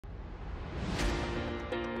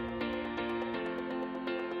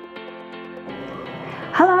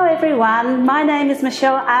everyone, my name is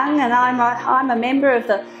Michelle Ang and I'm a member of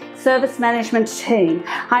the service management team.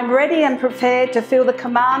 I'm ready and prepared to feel the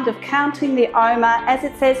command of counting the Omer as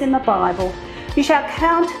it says in the Bible. You shall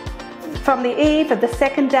count from the eve of the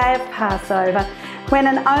second day of Passover, when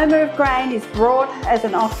an Omer of grain is brought as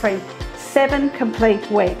an offering, 7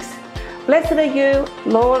 complete weeks. Blessed are you,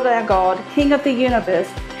 Lord our God, King of the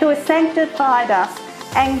universe, who has sanctified us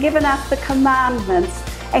and given us the commandments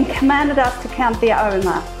and commanded us to count the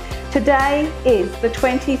Omer. Today is the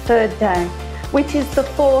 23rd day, which is the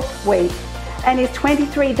 4th week, and is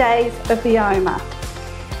 23 days of the Omer.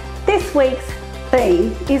 This week's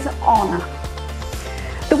theme is honour.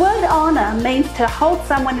 The word honour means to hold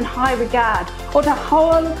someone in high regard or to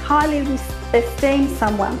highly esteem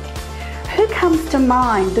someone. Who comes to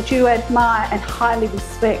mind that you admire and highly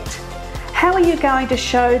respect? How are you going to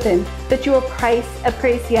show them that you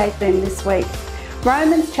appreciate them this week?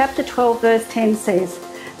 Romans chapter 12 verse 10 says,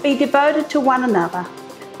 "Be devoted to one another,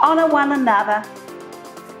 honour one another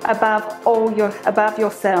above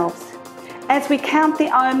yourselves." As we count the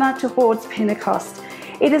Omer towards Pentecost,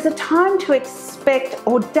 it is a time to expect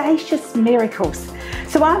audacious miracles.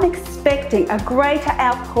 So I'm expecting a greater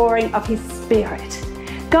outpouring of His Spirit.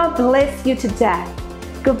 God bless you today.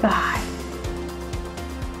 Goodbye.